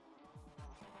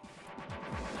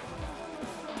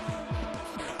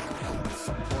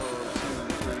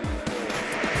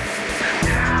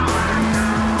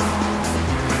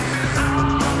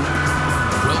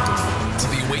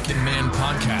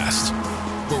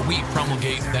podcast, where we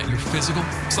promulgate that your physical,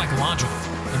 psychological,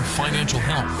 and financial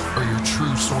health are your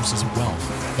true sources of wealth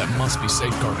that must be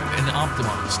safeguarded and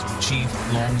optimized to achieve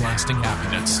long-lasting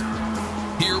happiness.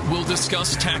 Here we'll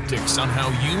discuss tactics on how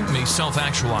you may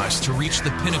self-actualize to reach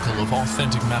the pinnacle of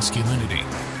authentic masculinity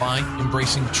by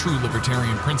embracing true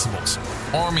libertarian principles,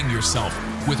 arming yourself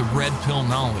with red pill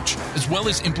knowledge, as well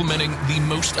as implementing the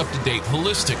most up-to-date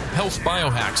holistic health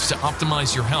biohacks to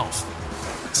optimize your health.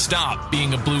 Stop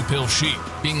being a blue pill sheep,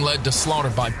 being led to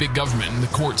slaughter by big government and the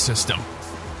court system.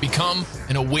 Become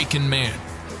an awakened man.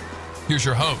 Here's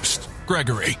your host,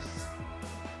 Gregory.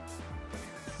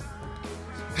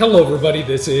 Hello everybody,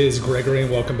 this is Gregory and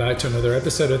welcome back to another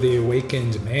episode of The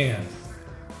Awakened Man.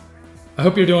 I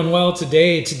hope you're doing well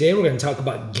today. Today we're going to talk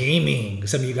about gaming.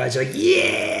 Some of you guys are like,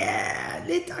 yeah,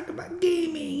 let's talk about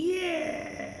gaming.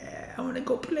 Yeah, I want to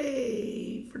go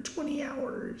play for 20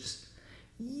 hours.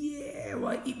 Yeah,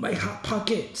 while I eat my Hot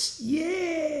Pockets.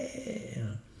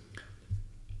 Yeah.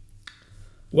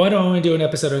 Why do I want to do an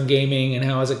episode on gaming and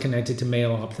how is it connected to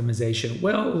male optimization?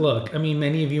 Well, look, I mean,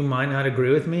 many of you might not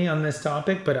agree with me on this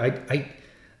topic, but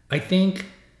I think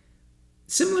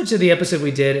similar to the episode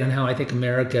we did on how I think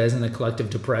America is in a collective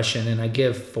depression, and I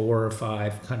give 4 or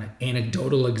 5 kind of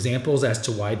anecdotal examples as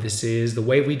to why this is: the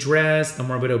way we dress, the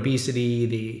morbid obesity,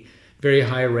 the very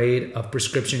high rate of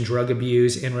prescription drug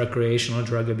abuse and recreational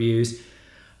drug abuse,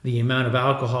 the amount of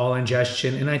alcohol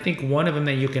ingestion. And I think one of them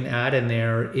that you can add in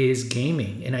there is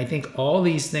gaming. And I think all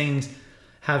these things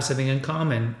have something in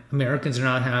common. Americans are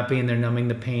not happy and they're numbing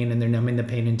the pain, and they're numbing the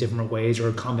pain in different ways or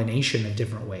a combination of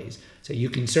different ways. So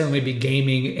you can certainly be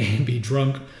gaming and be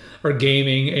drunk, or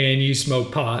gaming and you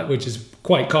smoke pot, which is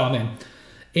quite common.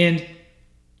 And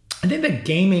I think that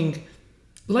gaming,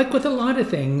 like with a lot of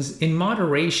things, in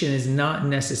moderation is not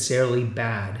necessarily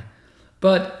bad.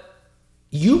 But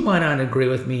you might not agree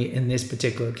with me in this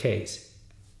particular case,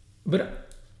 but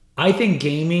I think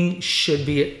gaming should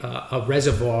be a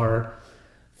reservoir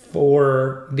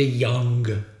for the young.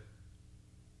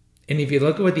 And if you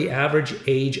look at what the average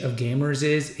age of gamers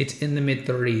is, it's in the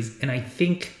mid-30s. And I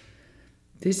think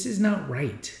this is not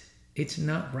right. It's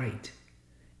not right.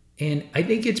 And I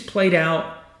think it's played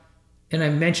out, and I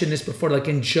mentioned this before, like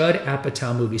in Judd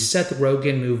Apatow movies, Seth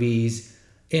Rogen movies,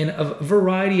 in a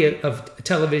variety of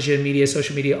television, media,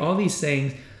 social media, all these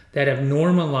things that have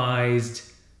normalized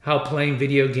how playing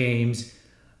video games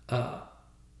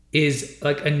is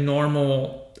like a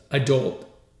normal adult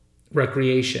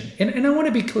recreation. And I want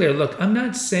to be clear, look, I'm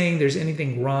not saying there's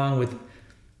anything wrong with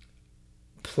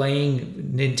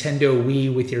playing Nintendo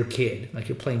Wii with your kid, like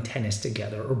you're playing tennis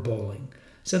together or bowling,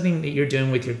 something that you're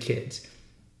doing with your kids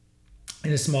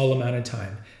in a small amount of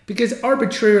time. Because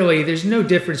arbitrarily, there's no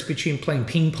difference between playing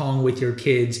ping pong with your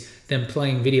kids than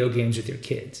playing video games with your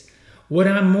kids. What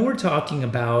I'm more talking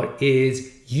about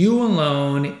is you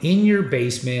alone in your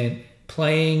basement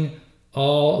playing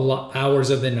all hours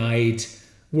of the night,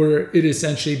 where it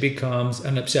essentially becomes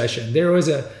an obsession.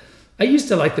 I used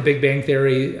to like The Big Bang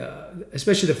Theory,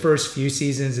 especially the first few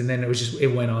seasons, and then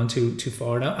it went on too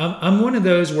far. And I'm one of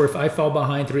those where if I fall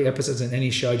behind 3 episodes in any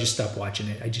show, I just stop watching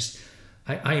it.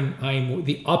 I'm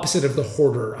the opposite of the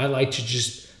hoarder. I like to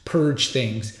just purge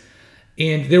things.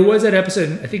 And there was that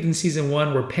episode, I think in season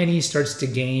 1, where Penny starts to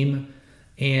game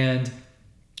and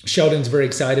Sheldon's very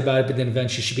excited about it, but then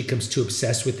eventually she becomes too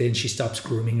obsessed with it and she stops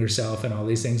grooming herself and all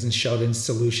these things. And Sheldon's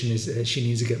solution is that she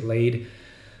needs to get laid.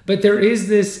 But there is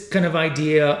this kind of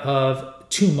idea of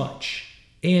too much.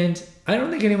 And I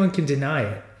don't think anyone can deny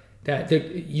it, that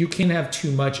you can have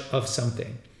too much of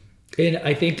something. And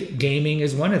I think gaming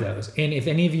is one of those. And if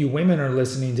any of you women are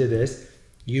listening to this,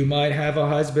 you might have a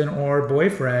husband or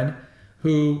boyfriend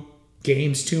who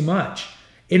games too much.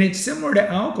 And it's similar to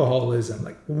alcoholism.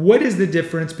 Like, what is the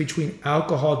difference between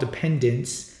alcohol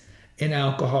dependence and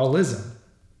alcoholism?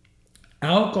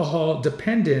 Alcohol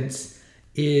dependence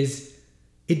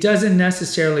it doesn't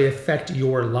necessarily affect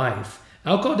your life.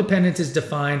 Alcohol dependence is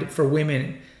defined for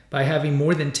women by having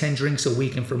more than 10 drinks a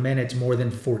week, and for men it's more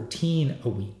than 14 a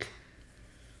week.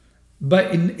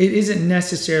 But it isn't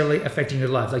necessarily affecting your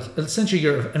life. Like, essentially,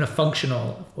 you're in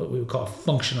what we would call a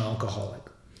functional alcoholic.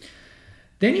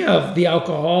 Then you have the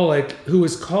alcoholic who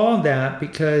is called that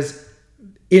because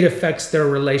it affects their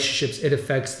relationships, it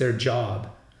affects their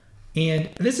job. And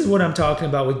this is what I'm talking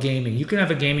about with gaming. You can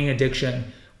have a gaming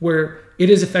addiction where it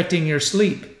is affecting your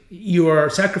sleep. You are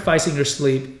sacrificing your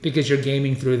sleep because you're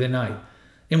gaming through the night.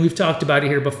 And we've talked about it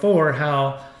here before,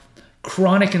 how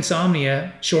chronic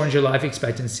insomnia shortens your life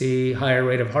expectancy, higher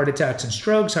rate of heart attacks and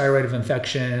strokes, higher rate of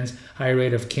infections, higher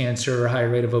rate of cancer, higher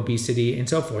rate of obesity, and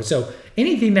so forth. So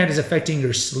anything that is affecting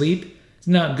your sleep is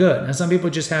not good. Now, some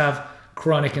people just have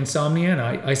chronic insomnia, and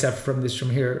I suffer from this from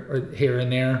here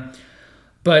and there.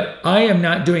 But I am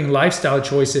not doing lifestyle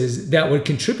choices that would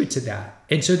contribute to that.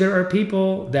 And so there are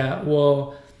people that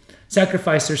will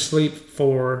sacrifice their sleep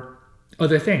for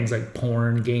other things like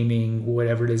porn, gaming,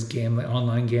 whatever it is, gambling,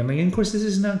 online gambling. And of course, this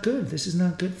is not good. This is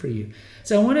not good for you.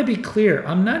 So I want to be clear.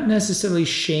 I'm not necessarily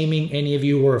shaming any of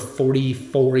you who are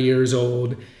 44 years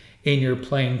old and you're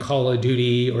playing Call of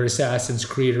Duty or Assassin's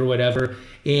Creed or whatever,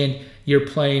 and you're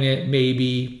playing it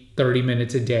maybe 30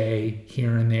 minutes a day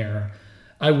here and there.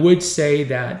 I would say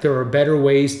that there are better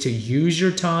ways to use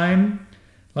your time,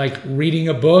 like reading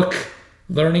a book,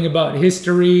 learning about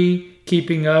history,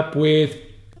 keeping up with,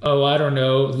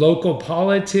 local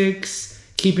politics,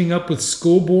 keeping up with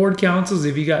school board councils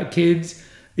if you got kids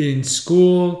in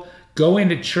school, going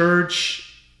to church,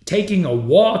 taking a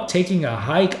walk, taking a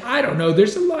hike. I don't know.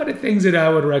 There's a lot of things that I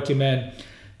would recommend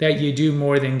that you do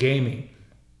more than gaming.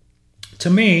 To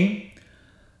me,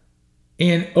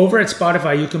 and over at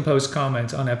Spotify, you can post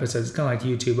comments on episodes. It's kind of like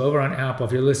YouTube. Over on Apple,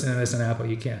 if you're listening to this on Apple,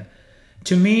 you can.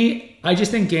 To me, I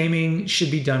just think gaming should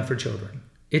be done for children.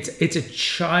 It's a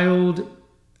child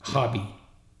hobby.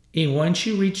 And once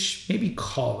you reach maybe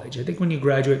college, I think when you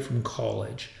graduate from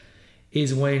college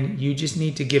is when you just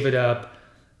need to give it up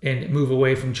and move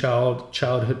away from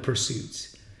childhood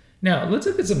pursuits. Now, let's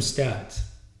look at some stats.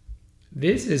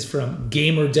 This is from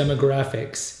Gamer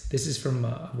Demographics. This is from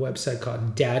a website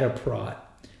called DataProt,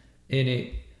 and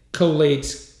it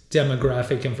collates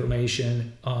demographic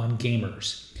information on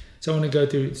gamers. So I want to go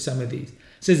through some of these. It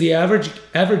says the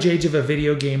average age of a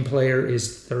video game player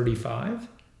is 35.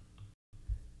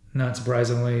 Not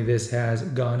surprisingly, this has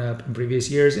gone up in previous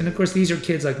years. And of course, these are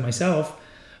kids like myself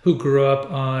who grew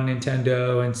up on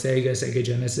Nintendo and Sega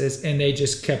Genesis, and they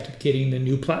just kept getting the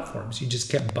new platforms. You just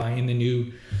kept buying the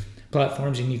new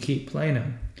platforms and you keep playing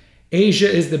them. Asia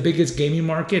is the biggest gaming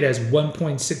market, has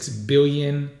 1.6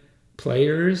 billion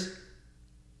players.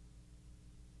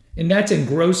 And that's in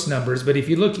gross numbers. But if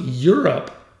you look,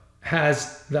 Europe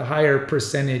has the higher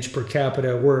percentage per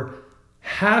capita, where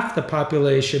half the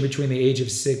population between the age of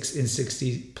 6 and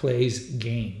 60 plays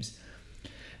games.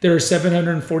 There are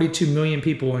 742 million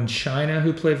people in China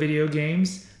who play video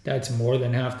games. That's more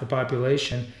than half the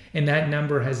population. And that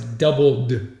number has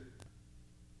doubled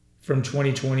from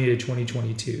 2020 to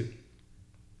 2022.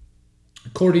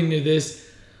 According to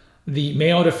this, the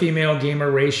male to female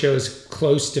gamer ratio is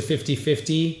close to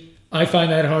 50-50. I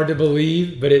find that hard to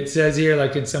believe, but it says here,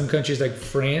 like in some countries like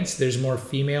France, there's more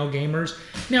female gamers.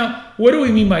 Now, what do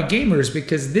we mean by gamers?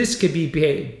 Because this could be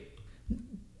paid.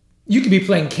 You could be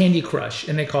playing Candy Crush,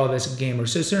 and they call this a gamer.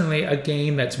 So certainly a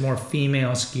game that's more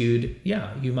female skewed,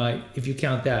 yeah, you might, if you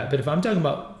count that. But if I'm talking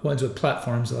about ones with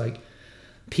platforms like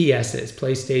PSs,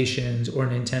 PlayStations, or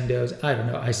Nintendos, I don't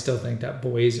know. I still think that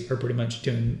boys are pretty much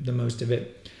doing the most of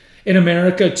it. In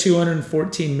America,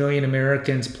 214 million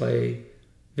Americans play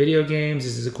video games.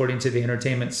 This is according to the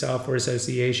Entertainment Software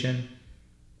Association.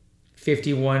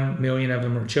 51 million of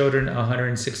them are children.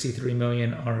 163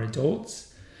 million are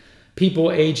adults.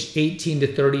 People aged 18 to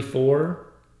 34,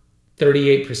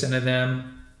 38% of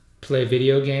them play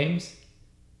video games.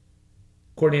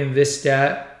 According to this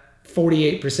stat,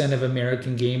 48% of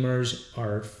American gamers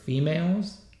are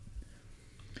females.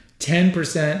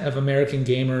 10% of American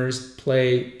gamers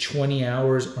play 20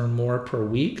 hours or more per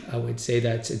week. I would say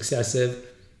that's excessive.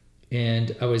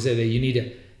 And I would say that you need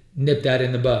to nip that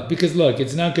in the bud. Because look,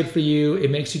 it's not good for you.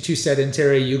 It makes you too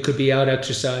sedentary. You could be out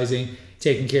exercising,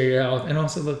 taking care of your health. And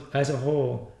also, look, as a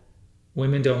whole,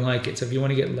 women don't like it. So if you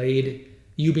want to get laid,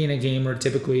 you being a gamer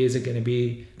typically isn't going to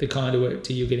be the conduit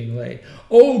to you getting laid.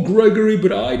 Oh, Gregory,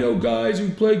 but I know guys who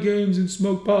play games and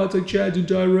smoke pots like Chads and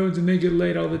Tyrones and they get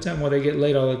laid all the time. Well, they get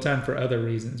laid all the time for other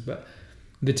reasons. But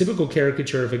the typical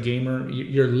caricature of a gamer,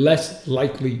 you're less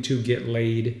likely to get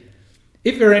laid.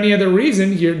 If for any other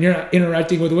reason, you're not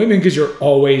interacting with women because you're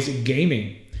always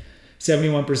gaming.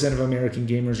 71% of American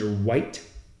gamers are white.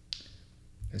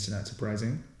 That's not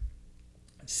surprising.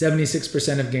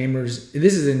 76% of gamers,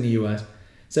 this is in the U.S.,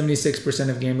 76%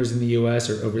 of gamers in the U.S.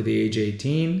 are over the age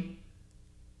 18.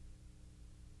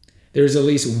 There's at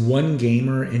least one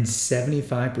gamer in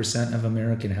 75% of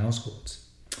American households.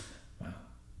 Wow.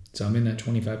 So I'm in that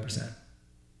 25%.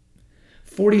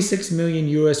 46 million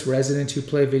U.S. residents who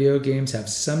play video games have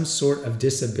some sort of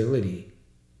disability.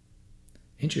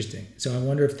 Interesting. So I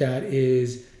wonder if that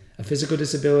is a physical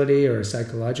disability or a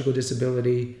psychological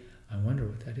disability. I wonder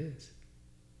what that is.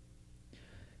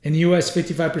 In the U.S.,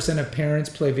 55% of parents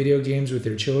play video games with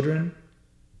their children.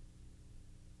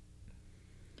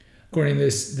 According to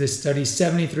this study,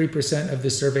 73% of the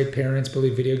surveyed parents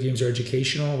believe video games are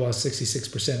educational, while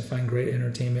 66% find great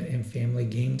entertainment and family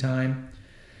game time.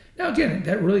 Now, again,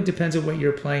 that really depends on what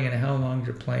you're playing and how long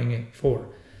you're playing it for.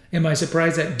 Am I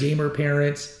surprised that gamer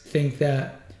parents think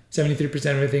that 73% of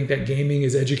them think that gaming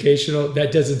is educational?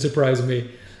 That doesn't surprise me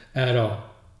at all.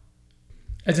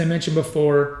 As I mentioned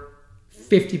before,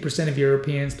 50% of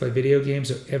Europeans play video games,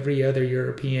 so every other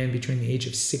European between the age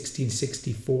of 60 and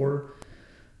 64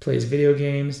 plays video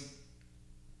games.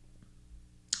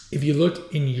 If you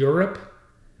look in Europe,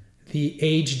 the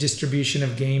age distribution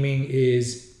of gaming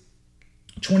is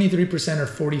 23% are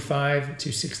 45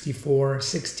 to 64,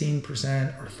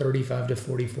 16% are 35 to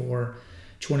 44,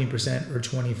 20% are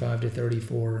 25 to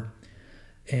 34,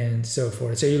 and so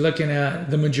forth. So you're looking at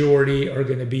the majority are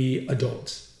going to be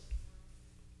adults.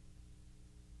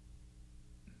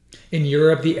 In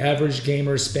Europe, the average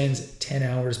gamer spends 10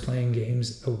 hours playing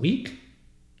games a week.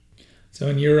 So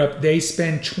in Europe, they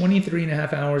spend 23 and a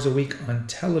half hours a week on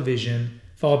television,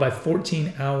 followed by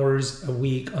 14 hours a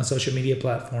week on social media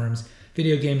platforms.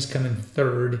 Video games come in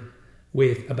third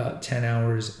with about 10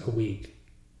 hours a week.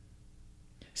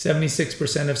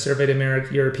 76% of surveyed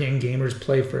European gamers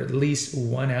play for at least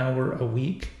 1 hour a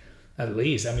week. At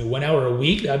least, 1 hour a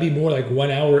week? That'd be more like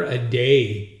 1 hour a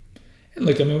day. And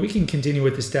look, we can continue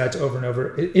with the stats over and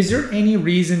over. Is there any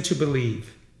reason to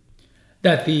believe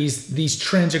that these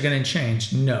trends are going to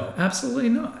change? No, absolutely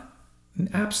not.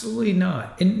 Absolutely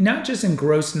not. And not just in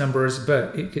gross numbers,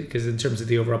 but because in terms of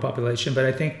the overall population, but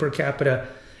I think per capita,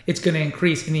 it's going to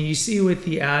increase. And you see with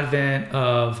the advent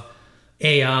of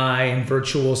AI and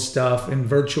virtual stuff and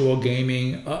virtual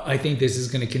gaming, I think this is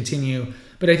going to continue.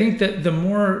 But I think that the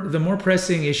more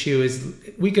pressing issue is,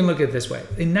 we can look at it this way.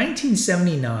 In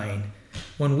 1979,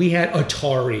 when we had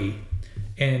Atari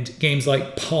and games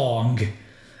like Pong,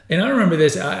 and I remember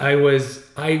this, I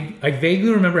vaguely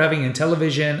remember having a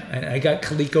television, and I got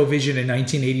ColecoVision in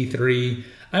 1983.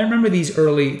 I remember these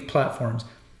early platforms.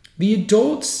 The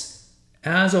adults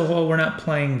as a whole were not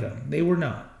playing them. They were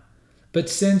not. But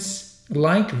since,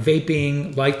 like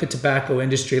vaping, like the tobacco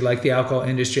industry, like the alcohol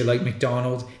industry, like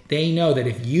McDonald's, they know that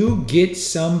if you get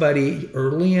somebody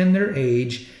early in their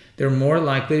age, they're more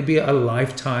likely to be a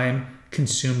lifetime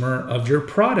consumer of your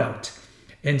product.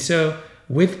 And so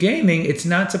with gaming, it's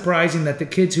not surprising that the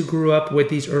kids who grew up with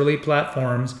these early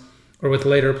platforms or with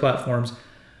later platforms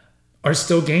are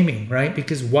still gaming, right?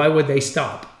 Because why would they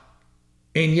stop?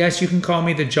 And yes, you can call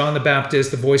me the John the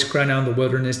Baptist, the voice crying out in the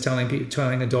wilderness,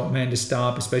 telling adult men to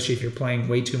stop, especially if you're playing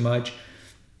way too much.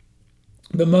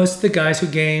 But most of the guys who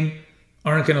game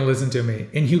aren't going to listen to me.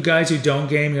 And you guys who don't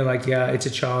game, you're like, yeah, it's a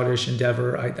childish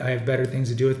endeavor. I have better things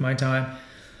to do with my time.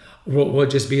 We'll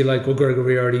just be like, well, Gregor,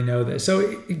 we already know this.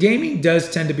 So gaming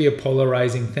does tend to be a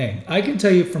polarizing thing. I can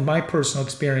tell you from my personal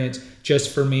experience,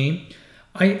 just for me,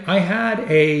 I had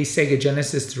a Sega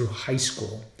Genesis through high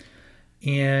school,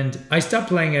 and I stopped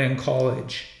playing it in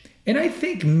college. And I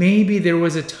think maybe there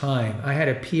was a time I had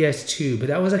a PS2, but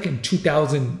that was like in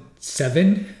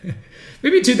 2007,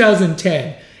 maybe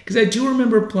 2010, because I do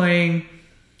remember playing.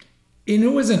 And it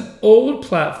was an old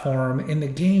platform, and the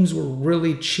games were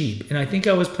really cheap. And I think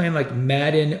I was playing like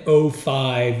Madden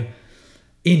 05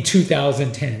 in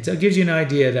 2010. So it gives you an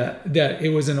idea that it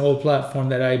was an old platform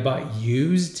that I bought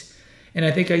used. And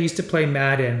I think I used to play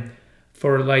Madden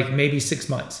for like maybe 6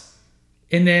 months.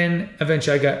 And then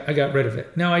eventually I got rid of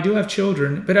it. Now I do have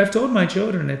children, but I've told my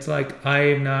children, it's like,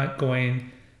 we're not going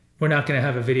to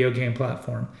have a video game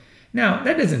platform. Now,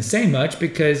 that doesn't say much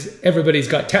because everybody's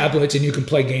got tablets and you can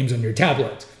play games on your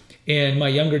tablet. And my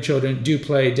younger children do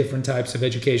play different types of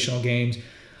educational games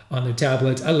on their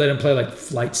tablets. I let them play like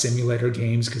flight simulator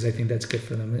games because I think that's good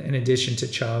for them, in addition to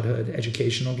childhood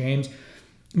educational games.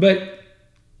 But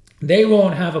they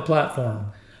won't have a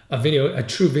platform, a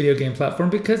true video game platform,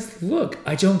 because look,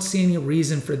 I don't see any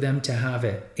reason for them to have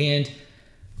it. And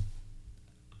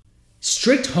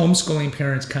strict homeschooling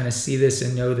parents kind of see this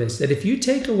and know this, that if you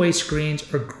take away screens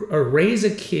or raise a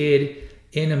kid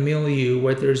in a milieu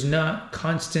where there's not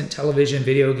constant television,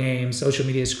 video games, social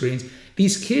media screens,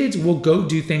 these kids will go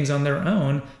do things on their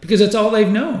own because that's all they've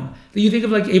known. You think of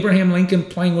like Abraham Lincoln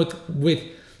playing with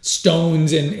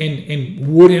stones and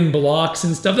wooden blocks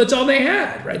and stuff. That's all they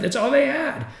had, right? That's all they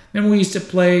had. Remember we used to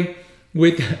play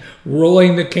with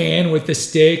rolling the can with the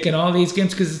stick and all these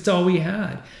games because it's all we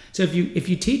had. So if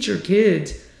you teach your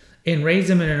kids and raise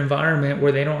them in an environment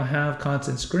where they don't have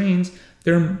constant screens,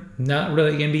 they're not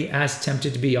really going to be as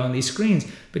tempted to be on these screens.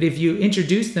 But if you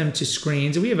introduce them to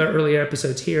screens, we have earlier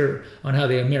episodes here on how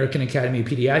the American Academy of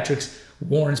Pediatrics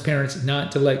warns parents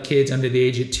not to let kids under the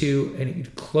age of 2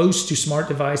 and close to smart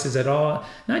devices at all,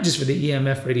 not just for the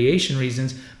EMF radiation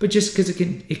reasons, but just because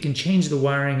it can change the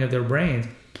wiring of their brains.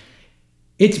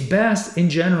 It's best in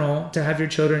general to have your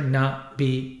children not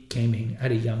be gaming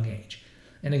at a young age.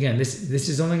 And again, this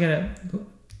is only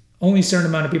a certain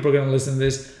amount of people are going to listen to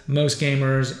this. Most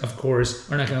gamers, of course,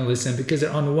 are not going to listen because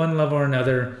on one level or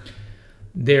another,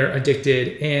 they're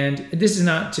addicted. And this is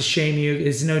not to shame you.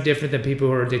 It's no different than people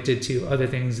who are addicted to other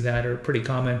things that are pretty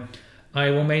common.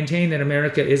 I will maintain that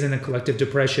America is in a collective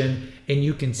depression, and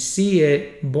you can see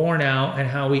it borne out in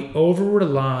how we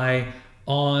over-rely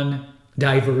on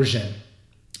diversion,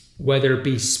 whether it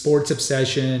be sports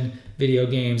obsession, video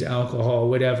games, alcohol,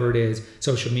 whatever it is,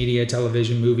 social media,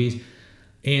 television, movies.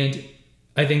 And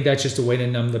I think that's just a way to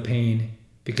numb the pain,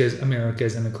 because America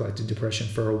is in a collective depression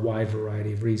for a wide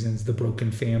variety of reasons. The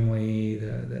broken family,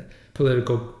 the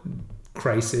political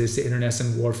crisis, the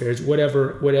internecine warfare,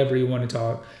 whatever you want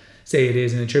to say it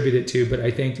is and attribute it to. But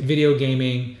I think video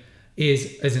gaming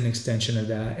is as an extension of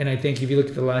that. And I think if you look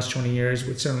at the last 20 years,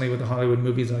 certainly with the Hollywood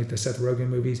movies like the Seth Rogen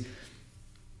movies,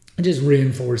 it just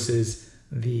reinforces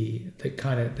the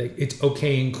kind of it's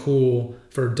okay and cool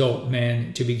for adult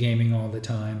men to be gaming all the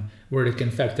time, where it can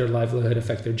affect their livelihood,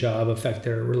 affect their job, affect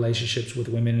their relationships with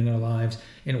women in their lives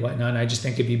and whatnot. And I just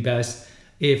think it'd be best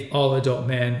if all adult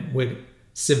men would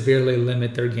severely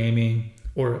limit their gaming,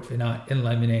 or if not,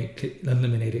 eliminate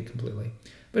it completely.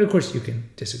 But of course, you can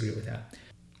disagree with that.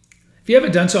 If you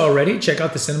haven't done so already, check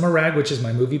out the Cinema Rag, which is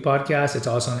my movie podcast. It's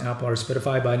also on Apple or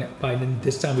Spotify. By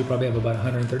this time, we probably have about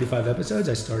 135 episodes.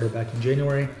 I started back in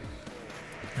January.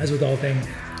 As with all things,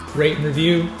 rate and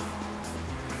review.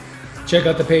 Check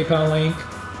out the PayPal link.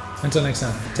 Until next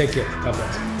time, take care. God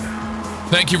bless.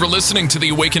 Thank you for listening to the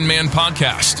Awakened Man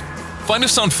Podcast. Find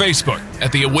us on Facebook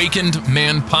at the Awakened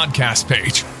Man Podcast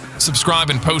page.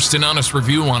 Subscribe and post an honest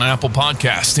review on Apple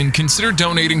Podcasts, and consider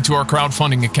donating to our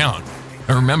crowdfunding account.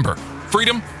 And remember,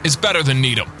 freedom is better than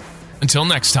Needham. Until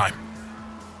next time.